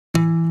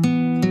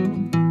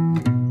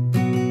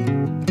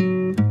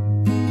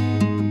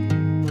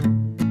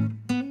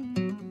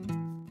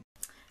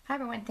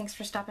Thanks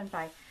for stopping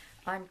by.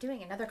 I'm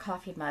doing another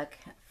coffee mug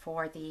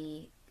for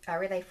the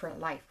Relay for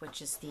Life,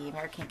 which is the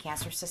American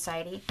Cancer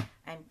Society.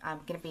 I'm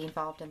going to be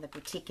involved in the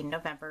boutique in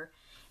November.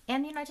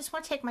 And, I just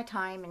want to take my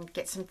time and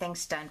get some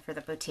things done for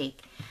the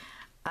boutique.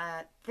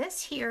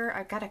 This here,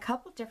 I've got a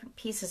couple different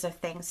pieces of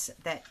things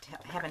that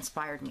have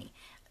inspired me.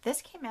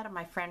 This came out of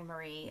my friend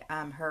Marie,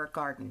 her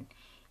garden.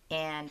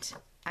 And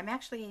I'm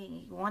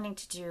actually wanting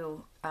to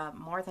do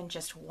more than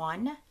just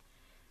one.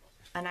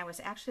 And I was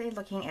actually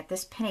looking at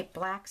this penny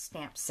black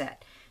stamp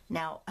set.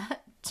 Now,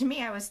 to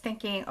me, I was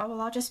thinking, oh,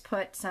 well, I'll just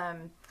put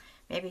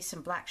maybe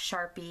some black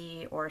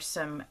Sharpie or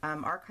some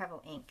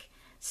archival ink,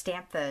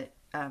 stamp the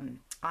on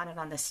it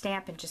on the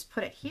stamp, and just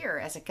put it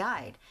here as a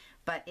guide.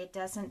 But it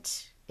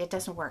doesn't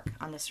work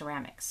on the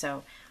ceramic,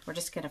 so we're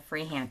just going to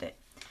freehand it.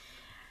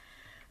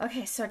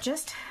 Okay, so I'm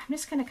just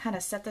going to kind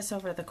of set this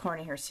over to the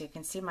corner here so you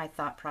can see my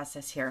thought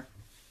process here.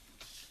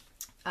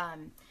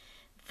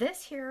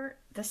 This here,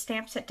 the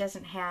stamp set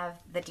doesn't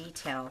have the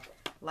detail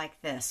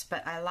like this,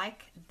 but I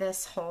like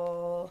this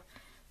whole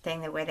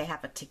thing the way they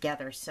have it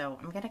together, so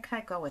I'm going to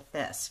kind of go with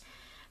this.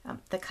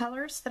 The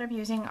colors that I'm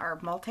using are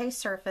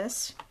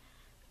multi-surface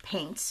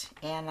paints,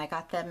 and I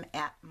got them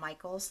at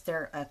Michael's.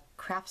 They're a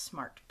Craft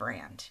Smart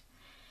brand.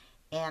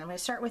 And I'm going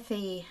to start with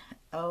the,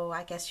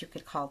 I guess you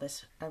could call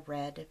this a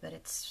red, but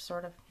it's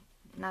sort of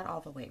not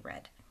all the way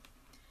red.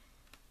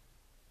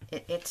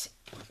 It's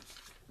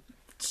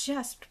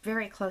just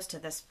very close to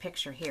this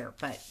picture here,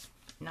 but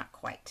not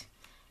quite.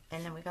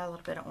 And then we got a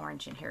little bit of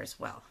orange in here as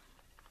well.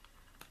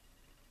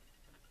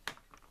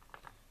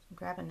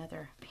 Grab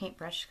another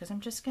paintbrush because I'm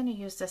just going to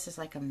use this as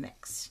like a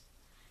mix.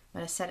 I'm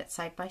going to set it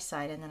side by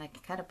side, and then I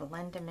can kind of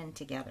blend them in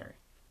together.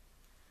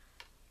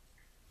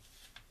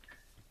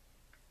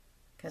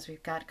 Because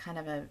we've got kind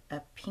of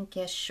a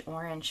pinkish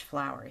orange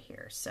flower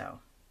here,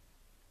 so.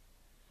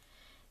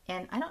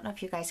 And I don't know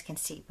if you guys can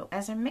see, but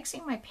as I'm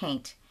mixing my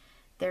paint,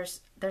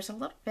 there's a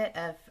little bit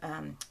of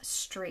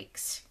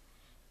streaks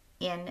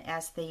in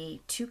as the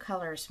two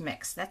colors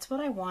mix. That's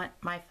what I want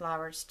my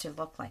flowers to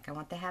look like. I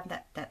want to have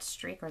that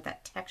streak or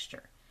that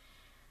texture.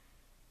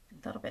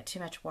 A little bit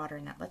too much water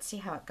in that. Let's see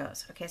how it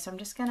goes. Okay, so I'm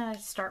just gonna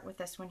start with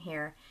this one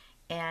here,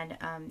 and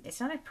it's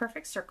not a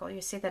perfect circle.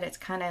 You see that it's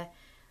kind of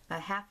a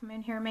half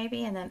moon here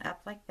maybe, and then up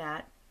like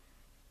that.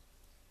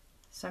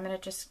 So I'm gonna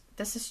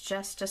this is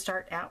just to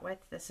start out with.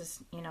 This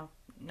is,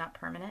 not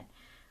permanent.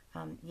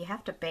 You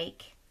have to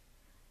bake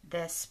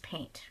this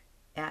paint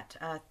at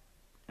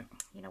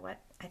you know what,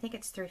 I think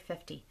it's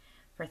 350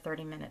 for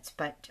 30 minutes,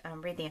 but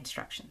read the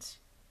instructions.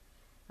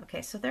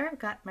 Okay, so there I've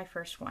got my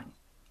first one.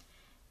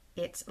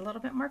 It's a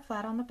little bit more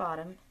flat on the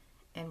bottom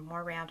and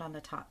more round on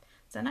the top.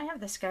 So then I have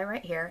this guy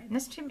right here, and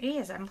this to me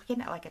is, I'm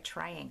looking at like a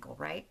triangle,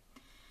 right?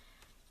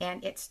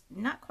 And it's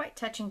not quite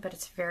touching, but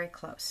it's very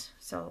close.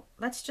 So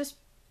let's just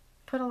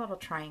put a little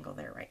triangle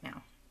there right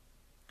now.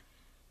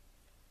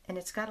 And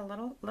it's got a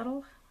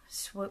little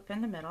swoop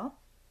in the middle.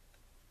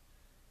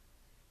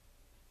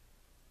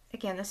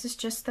 Again, this is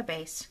just the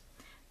base.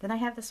 Then I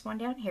have this one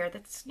down here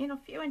that's, a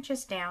few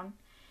inches down,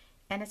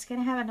 and it's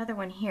going to have another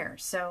one here.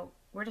 So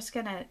we're just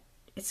going to,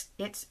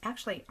 it's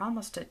actually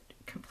almost a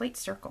complete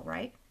circle,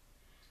 right?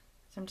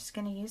 So I'm just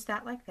going to use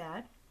that like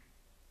that.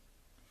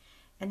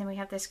 And then we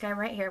have this guy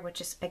right here,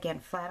 which is, again,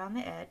 flat on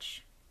the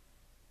edge.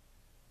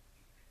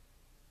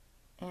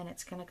 And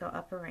it's going to go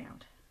up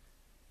around.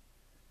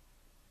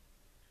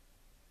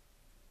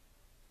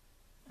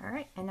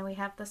 Alright, and then we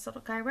have this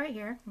little guy right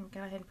here. I'm going to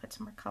go ahead and put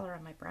some more color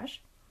on my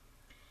brush.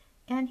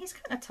 And he's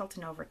kind of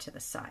tilting over to the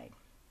side.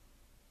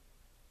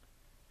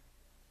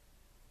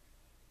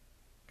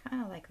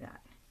 Kind of like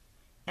that.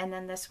 And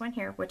then this one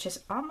here, which is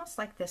almost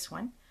like this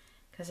one,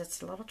 because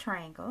it's a little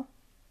triangle.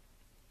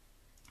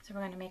 So we're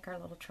going to make our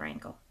little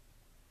triangle.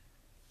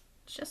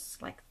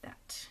 Just like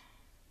that.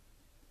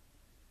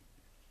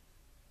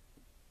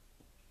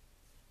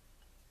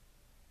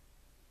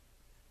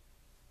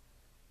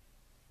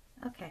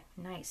 Okay,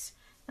 nice.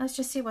 Now let's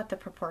just see what the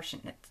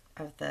proportion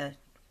of the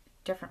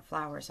different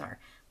flowers are.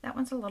 That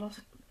one's a little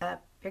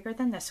bigger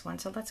than this one,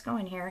 so let's go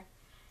in here,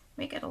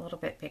 make it a little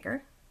bit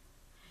bigger.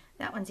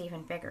 That one's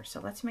even bigger,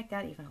 so let's make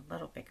that even a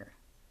little bigger.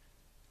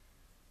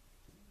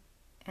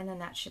 And then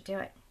that should do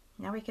it.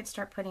 Now we can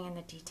start putting in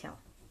the detail.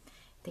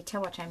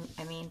 Detail, which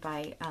I mean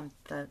by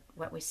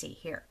what we see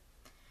here.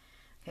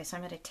 Okay, so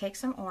I'm going to take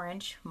some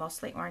orange,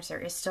 mostly orange. There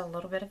is still a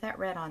little bit of that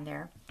red on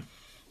there.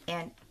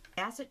 And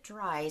as it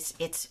dries,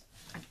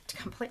 I'm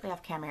completely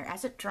off camera here.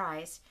 As it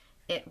dries,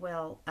 it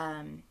will,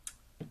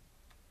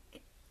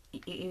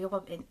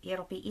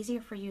 it'll be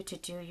easier for you to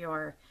do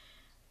your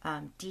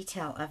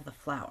detail of the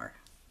flower.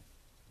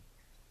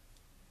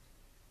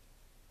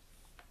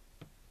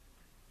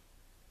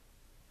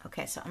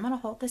 Okay, so I'm going to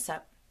hold this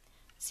up,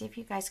 see if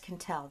you guys can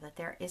tell that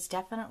there is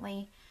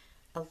definitely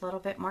a little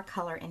bit more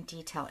color and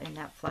detail in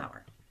that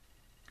flower.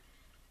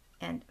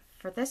 And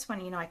for this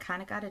one, I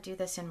kind of got to do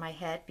this in my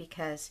head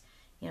because,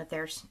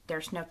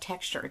 there's no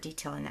texture or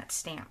detail in that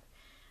stamp.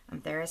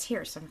 There is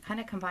here, so I'm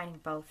kind of combining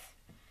both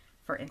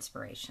for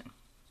inspiration.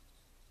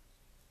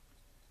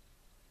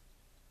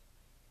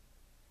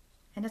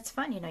 And it's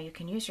fun, you know, you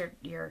can use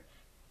your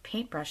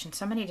paintbrush in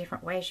so many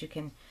different ways. You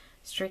can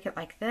streak it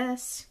like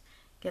this,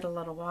 get a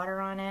little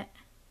water on it,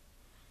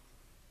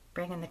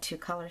 bring in the two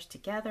colors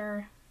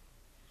together,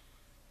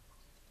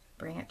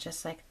 bring it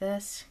just like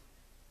this.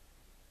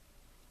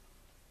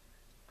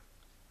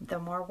 The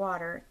more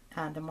water,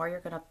 the more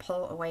you're going to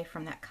pull away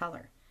from that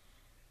color.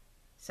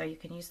 So you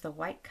can use the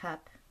white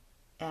cup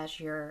as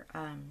your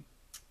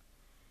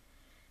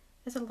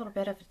as a little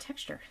bit of a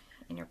texture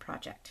in your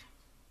project.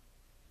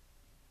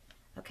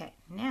 Okay,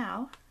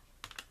 now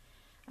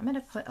I'm going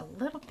to put a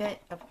little bit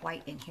of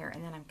white in here,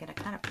 and then I'm going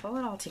to kind of pull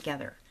it all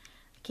together.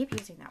 I keep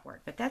using that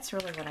word, but that's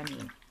really what I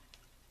mean.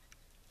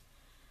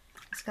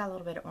 It's got a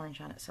little bit of orange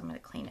on it, so I'm going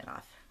to clean it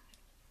off.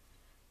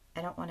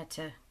 I don't want it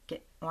to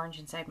get orange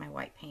inside my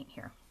white paint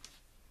here.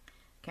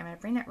 Okay, I'm going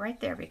to bring that right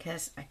there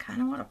because I kind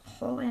of want to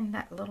pull in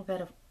that little bit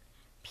of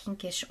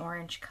pinkish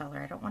orange color.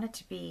 I don't want it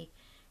to be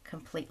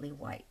completely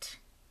white.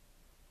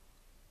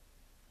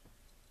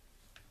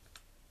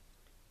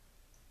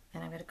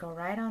 And I'm going to go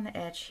right on the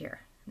edge here.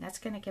 And that's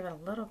going to give it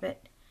a little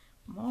bit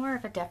more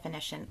of a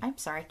definition. I'm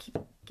sorry, I keep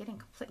getting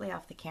completely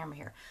off the camera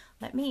here.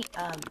 Let me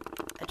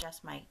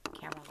adjust my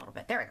camera a little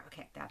bit. There we go.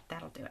 Okay,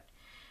 that'll do it.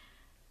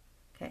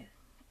 Okay,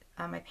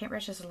 my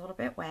paintbrush is a little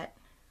bit wet,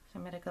 so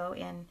I'm going to go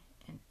in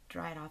and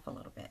dry it off a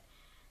little bit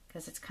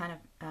because it's kind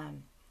of,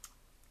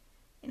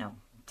 you know,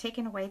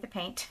 taking away the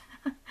paint,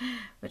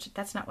 which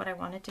that's not what I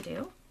wanted to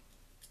do.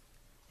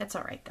 It's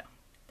all right though.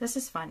 This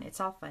is fun.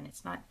 It's all fun.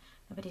 It's not,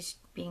 nobody's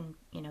being,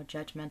 you know,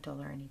 judgmental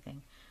or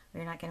anything. Or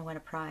you're not going to win a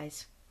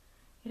prize.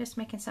 You're just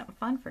making something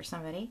fun for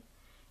somebody.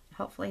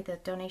 Hopefully the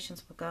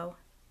donations will go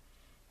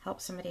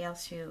help somebody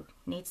else who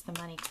needs the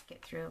money to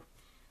get through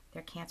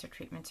their cancer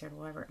treatments or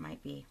whatever it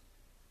might be.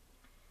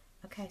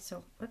 Okay,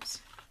 so,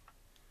 oops.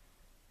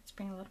 Let's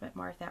bring a little bit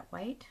more of that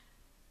white.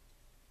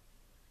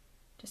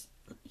 Just,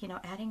 you know,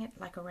 adding it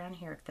like around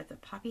here. That the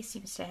poppy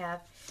seems to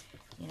have,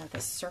 you know,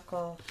 this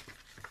circle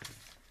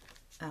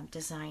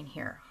design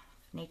here.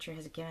 Nature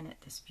has given it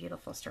this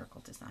beautiful circle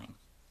design.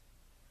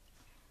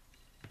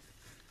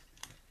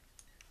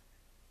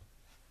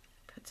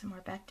 Put some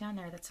more back down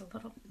there. That's a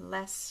little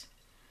less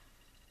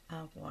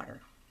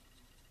water.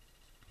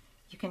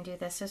 You can do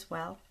this as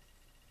well.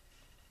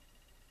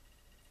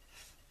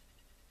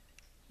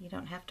 You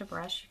don't have to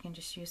brush. You can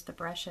just use the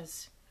brush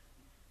as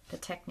the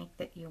technique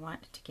that you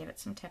want to give it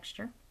some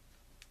texture.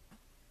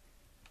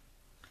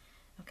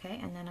 Okay,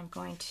 and then I'm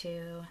going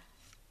to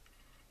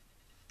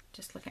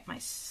just look at my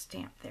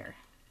stamp there.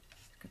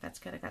 That's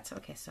good. I got so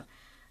okay. So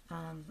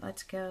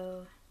let's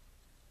go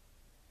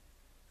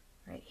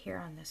right here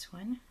on this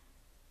one.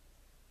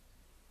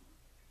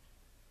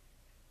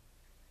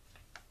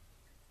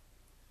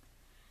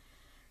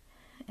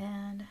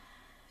 And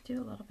do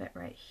a little bit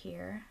right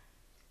here.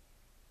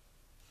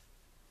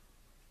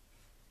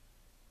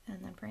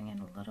 And then bring in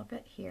a little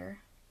bit here.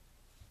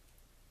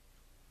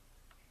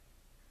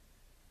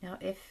 Now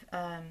if,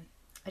 I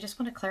just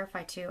want to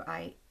clarify too,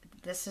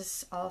 this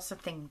is all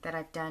something that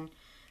I've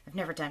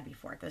never done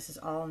before. This is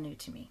all new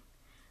to me.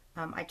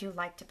 I do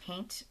like to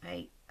paint.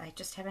 I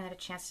just haven't had a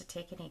chance to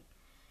take any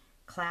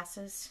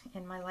classes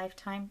in my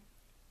lifetime.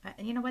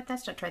 You know what,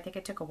 that's not true. I think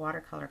I took a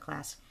watercolor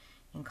class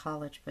in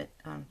college, but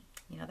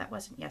you know, that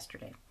wasn't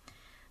yesterday.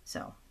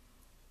 So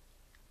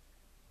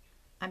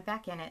I'm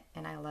back in it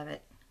and I love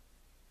it.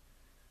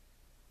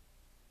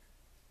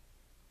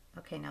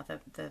 Okay, now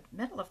the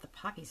middle of the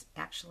poppies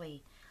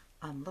actually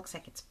looks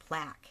like it's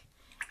black,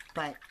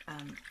 but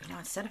you know,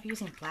 instead of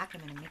using black,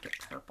 I'm going to make it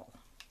purple.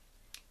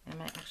 And I'm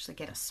going to actually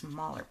get a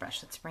smaller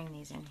brush. Let's bring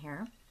these in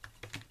here,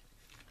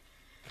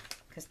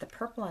 because the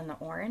purple and the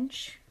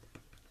orange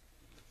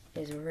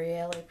is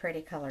really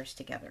pretty colors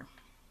together.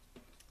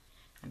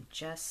 I'm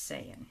just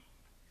saying.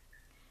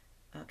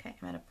 Okay, I'm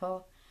going to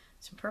pull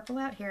some purple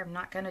out here. I'm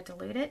not going to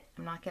dilute it.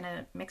 I'm not going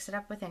to mix it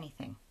up with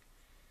anything.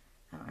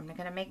 I'm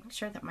going to make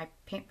sure that my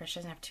paintbrush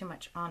doesn't have too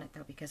much on it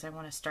though, because I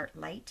want to start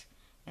light,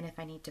 and if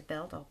I need to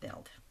build, I'll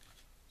build.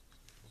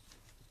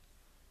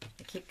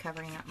 I keep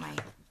covering up my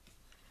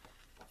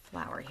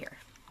flower here.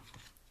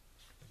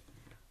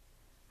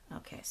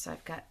 Okay, so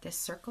I've got this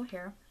circle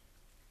here,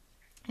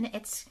 and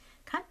it's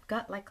kind of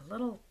got like a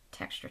little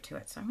texture to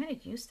it, so I'm going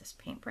to use this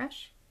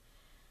paintbrush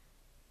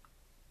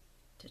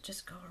to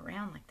just go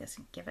around like this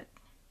and give it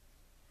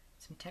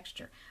some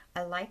texture.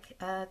 I like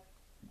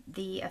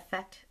the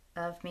effect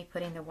of me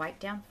putting the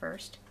white down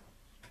first.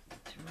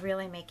 It's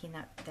really making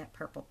that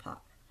purple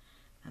pop.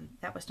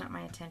 That was not my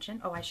intention.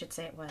 Oh, I should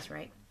say it was,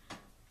 right?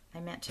 I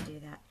meant to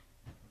do that.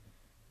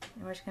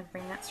 And we're just going to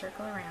bring that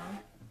circle around.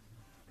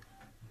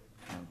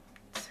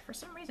 So for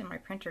some reason my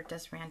printer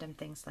does random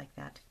things like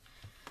that.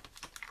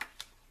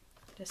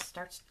 It just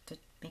starts to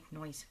make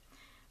noise.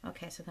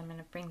 Okay, so then I'm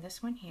going to bring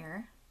this one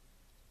here.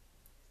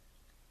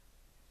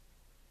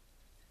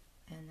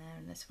 And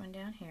then this one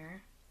down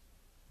here.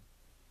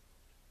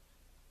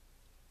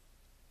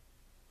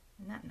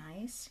 Isn't that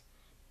nice?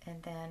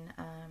 And then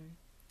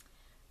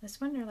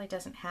this one really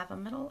doesn't have a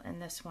middle, and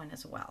this one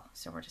as well.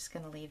 So we're just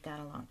going to leave that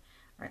alone.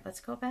 All right, let's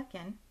go back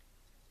in.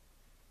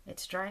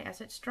 It's dry. As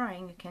it's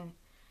drying, you can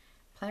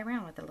play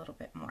around with it a little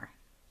bit more.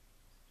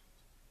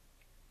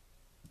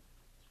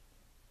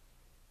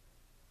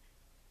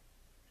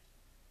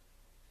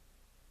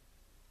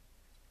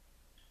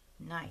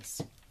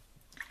 Nice.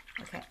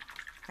 Okay,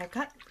 I've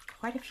got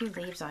quite a few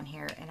leaves on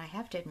here, and I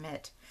have to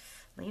admit,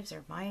 leaves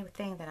are my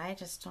thing that I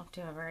just don't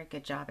do a very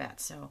good job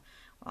at, so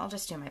I'll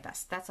just do my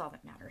best. That's all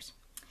that matters.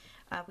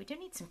 We do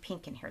need some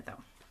pink in here,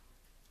 though.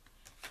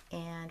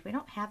 And we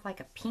don't have like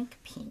a pink.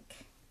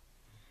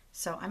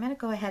 So I'm going to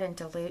go ahead and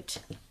dilute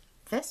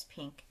this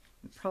pink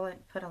and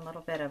put a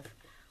little bit of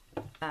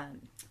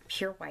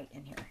pure white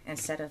in here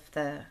instead of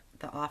the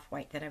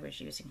off-white that I was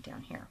using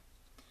down here.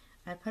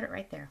 I put it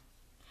right there.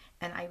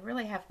 And I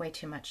really have way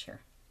too much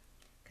here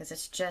because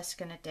it's just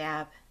going to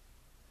dab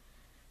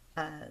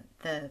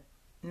the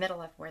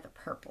middle of where the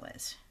purple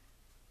is.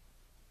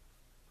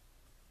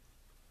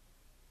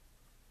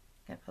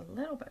 I'm going to put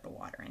a little bit of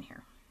water in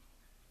here.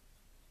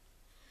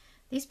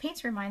 These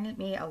paints reminded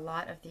me a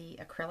lot of the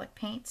acrylic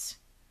paints,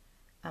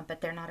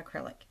 but they're not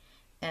acrylic.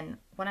 And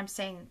when I'm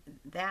saying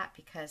that,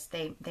 because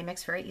they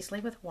mix very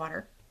easily with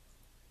water,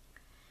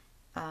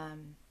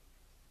 and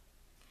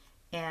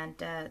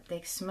they're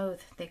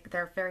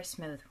very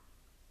smooth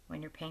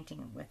when you're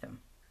painting with them.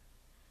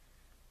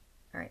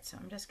 All right, so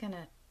I'm just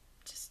gonna,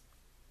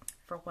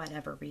 for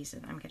whatever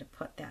reason, I'm gonna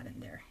put that in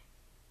there.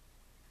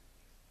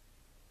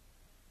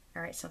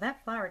 All right, so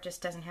that flower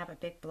just doesn't have a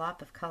big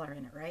blob of color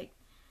in it, right?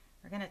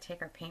 We're gonna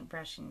take our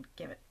paintbrush and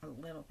give it a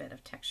little bit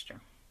of texture.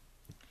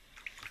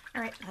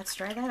 All right, let's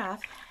dry that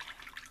off.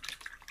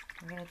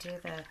 We're gonna do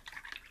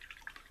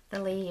the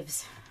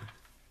leaves.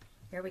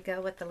 Here we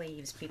go with the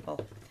leaves,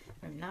 people.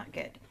 I'm not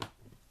good.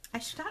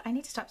 I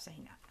need to stop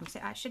saying that.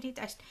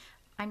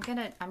 I'm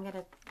gonna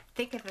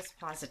think of this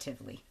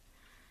positively.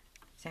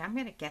 Say, I'm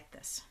gonna get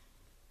this.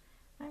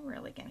 I'm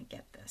really gonna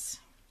get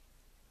this.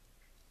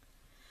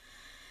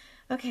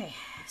 Okay,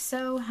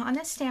 so on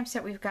this stamp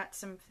set, we've got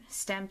some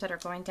stems that are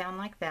going down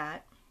like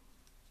that.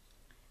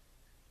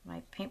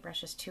 My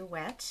paintbrush is too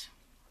wet.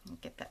 I'll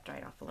get that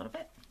dried off a little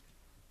bit.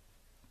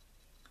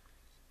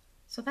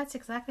 So that's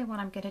exactly what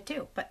I'm going to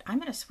do, but I'm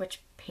going to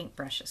switch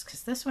paintbrushes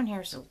because this one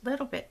here is a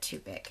little bit too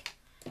big.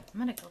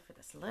 I'm going to go for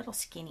this little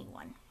skinny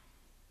one.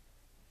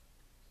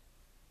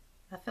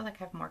 I feel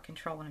like I have more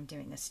control when I'm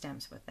doing the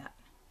stems with that.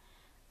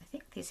 I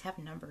think these have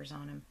numbers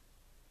on them.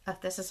 Oh,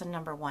 this is a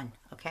number 1,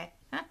 okay?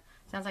 Huh?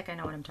 Sounds like I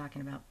know what I'm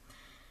talking about.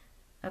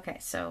 Okay,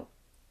 so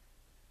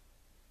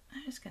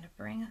I'm just going to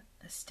bring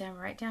the stem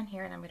right down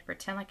here, and I'm going to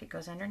pretend like it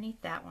goes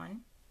underneath that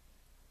one.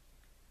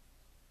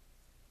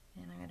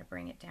 And I'm going to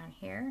bring it down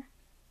here,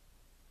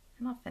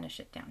 and I'll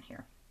finish it down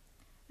here.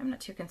 I'm not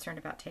too concerned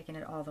about taking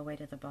it all the way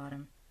to the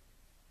bottom.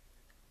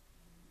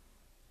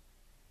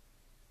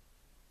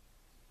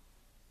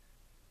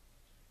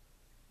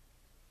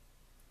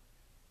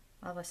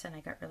 All of a sudden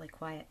I got really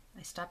quiet.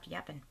 I stopped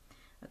yapping.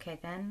 Okay,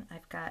 then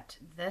I've got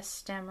this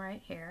stem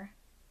right here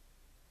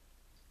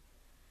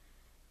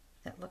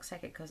that looks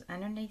like it goes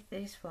underneath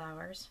these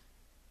flowers,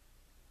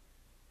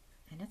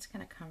 and it's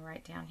going to come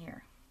right down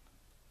here.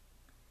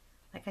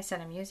 Like I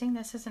said, I'm using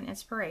this as an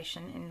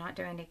inspiration and not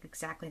doing it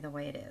exactly the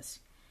way it is.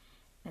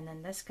 And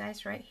then this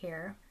guy's right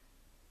here.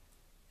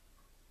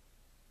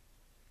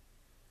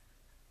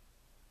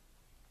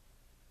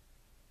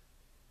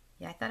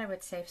 Yeah, I thought I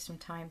would save some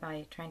time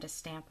by trying to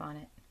stamp on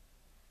it,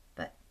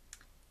 but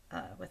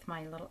with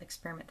my little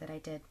experiment that I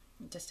did,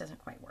 it just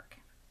doesn't quite work.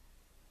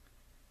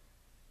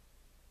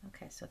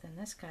 Okay, so then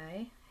this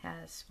guy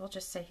has, we'll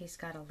just say he's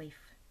got a leaf,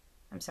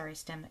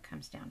 stem that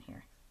comes down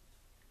here.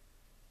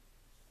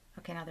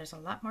 Okay, now there's a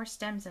lot more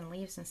stems and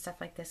leaves and stuff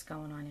like this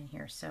going on in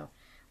here, so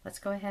let's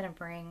go ahead and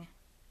bring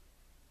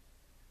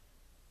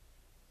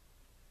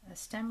a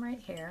stem right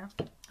here.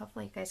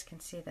 Hopefully you guys can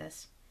see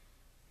this.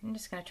 I'm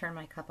just going to turn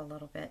my cup a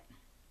little bit.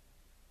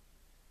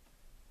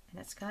 And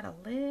it's got a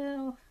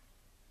little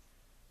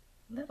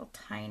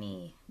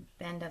tiny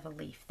bend of a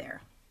leaf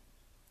there.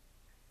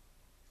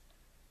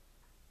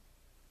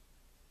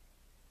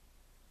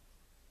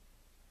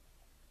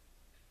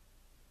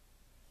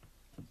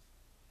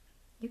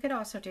 You could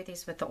also do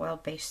these with the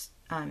oil-based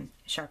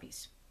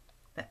Sharpies,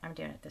 but I'm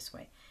doing it this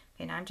way.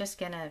 Okay, now I'm just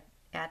going to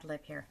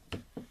ad-lib here.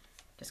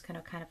 Just going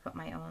to kind of put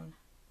my own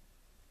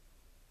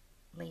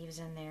leaves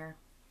in there.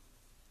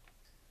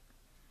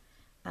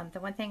 The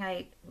one thing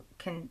I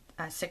can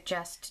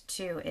suggest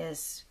too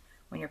is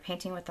when you're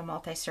painting with the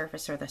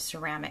multi-surface or the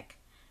ceramic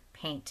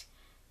paint,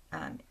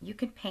 you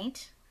can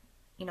paint,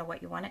 you know,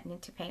 what you want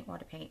to paint,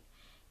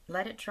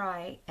 let it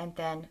dry, and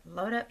then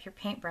load up your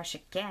paintbrush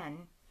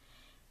again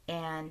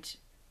and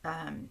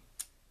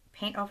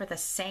paint over the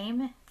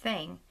same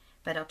thing,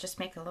 but it'll just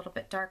make it a little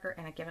bit darker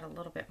and it'll give it a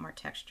little bit more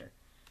texture.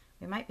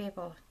 We might be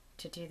able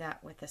to do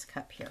that with this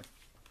cup here.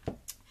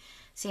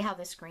 See how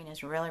this green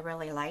is really,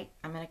 really light?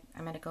 I'm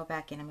gonna go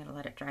back in. I'm gonna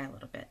let it dry a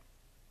little bit.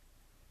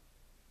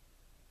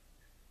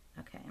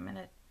 Okay, I'm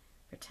gonna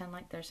pretend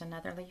like there's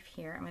another leaf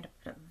here. I'm gonna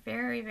put it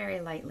very, very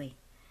lightly.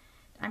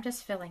 I'm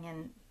just filling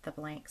in the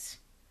blanks,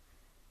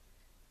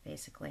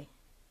 basically.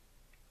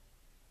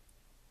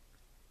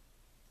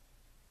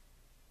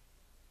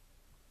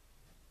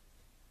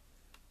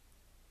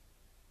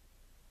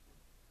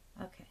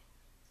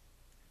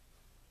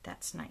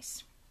 That's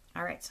nice.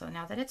 All right, so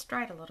now that it's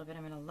dried a little bit,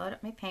 I'm going to load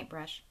up my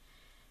paintbrush,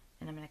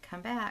 and I'm going to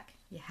come back.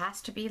 It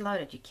has to be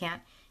loaded. You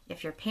can't,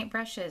 if your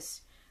paintbrush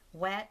is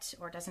wet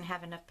or doesn't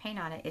have enough paint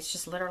on it, it's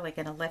just literally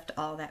going to lift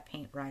all that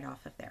paint right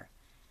off of there.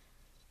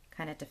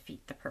 Kind of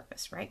defeat the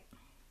purpose, right?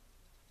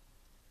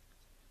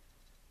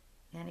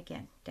 And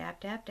again, dab,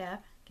 dab, dab.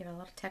 Give it a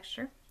little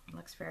texture. It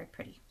looks very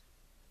pretty.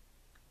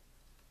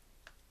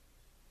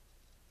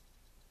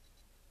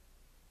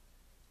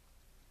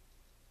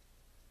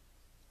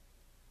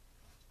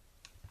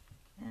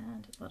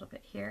 And a little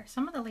bit here.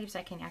 Some of the leaves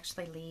I can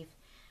actually leave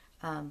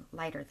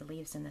lighter, the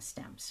leaves and the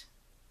stems.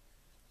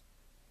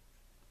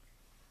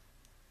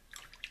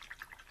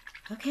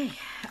 Okay,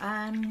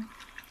 I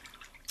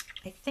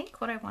think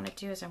what I want to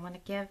do is I want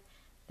to give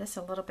this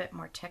a little bit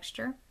more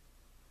texture.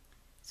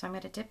 So I'm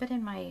going to dip it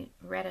in my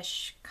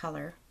reddish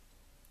color.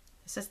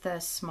 This is the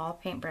small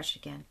paintbrush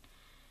again.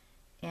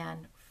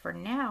 And for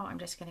now, I'm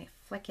just going to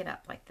flick it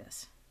up like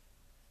this.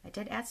 I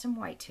did add some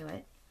white to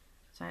it.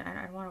 So I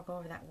don't want to go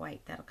over that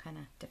white. That'll kind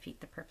of defeat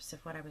the purpose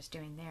of what I was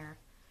doing there.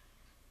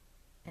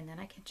 And then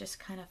I can just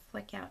kind of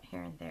flick out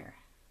here and there.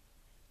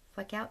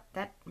 Flick out,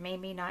 that may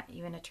be not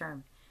even a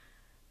term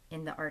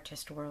in the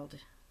artist world,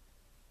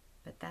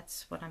 but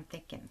that's what I'm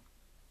thinking.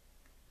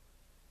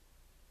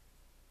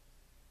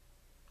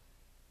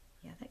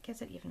 Yeah, that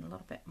gives it even a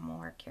little bit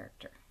more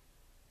character.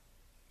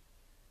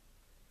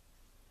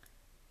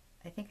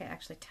 I think I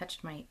actually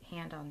touched my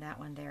hand on that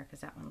one there because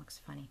that one looks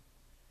funny.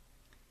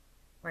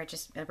 Where I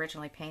just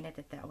originally painted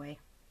it that way.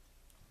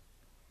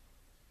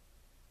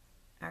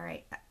 All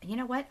right, you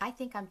know what? I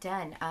think I'm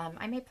done.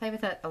 I may play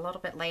with it a little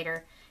bit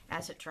later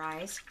as it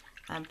dries,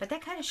 but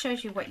that kind of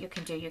shows you what you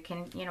can do. You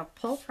can, you know,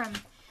 pull from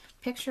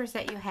pictures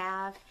that you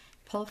have,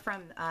 pull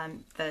from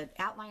the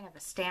outline of a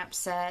stamp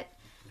set,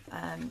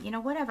 you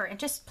know, whatever, and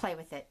just play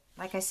with it.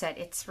 Like I said,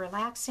 it's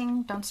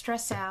relaxing. Don't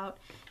stress out.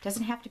 It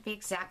doesn't have to be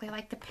exactly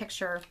like the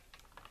picture.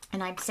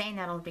 And I'm saying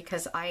that only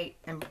because I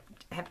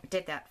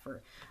did that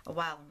for a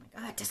while.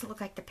 I'm like, oh, it doesn't look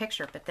like the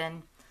picture. But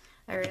then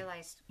I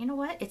realized, you know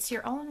what? It's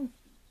your own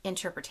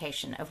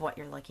interpretation of what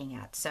you're looking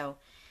at. So,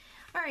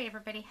 all right,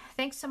 everybody.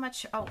 Thanks so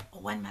much. Oh,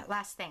 one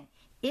last thing.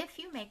 If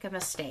you make a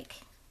mistake,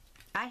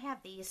 I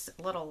have these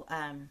little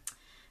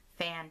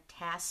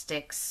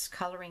Fantastics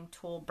coloring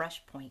tool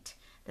brush point.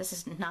 This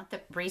is not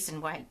the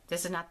reason why,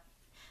 this is not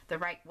the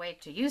right way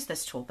to use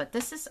this tool, but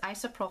this is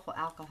isopropyl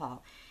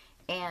alcohol.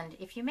 And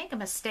if you make a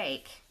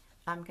mistake,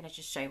 I'm going to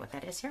just show you what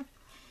that is here.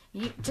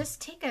 You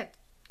just take a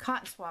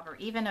cotton swab or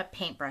even a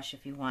paintbrush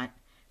if you want,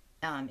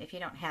 if you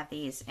don't have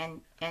these,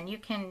 and you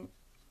can,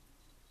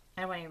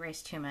 I don't want to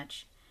erase too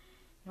much.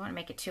 You don't want to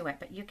make it too wet,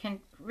 but you can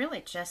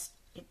really just,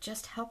 it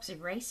just helps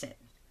erase it.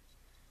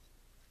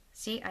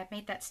 See, I've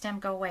made that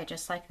stem go away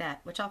just like that,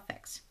 which I'll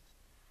fix.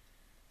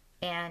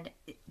 And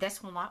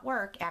this will not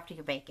work after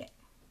you bake it.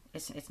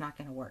 It's not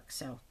going to work,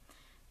 so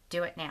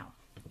do it now.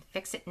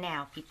 Fix it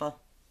now, people.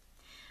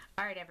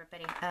 All right,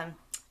 everybody.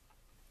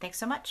 Thanks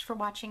so much for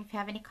watching. If you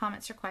have any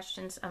comments or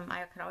questions,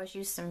 I could always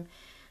use some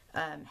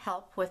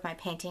help with my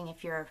painting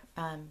if you're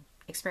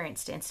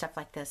experienced in stuff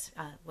like this.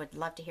 Would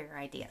love to hear your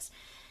ideas.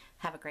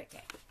 Have a great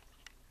day.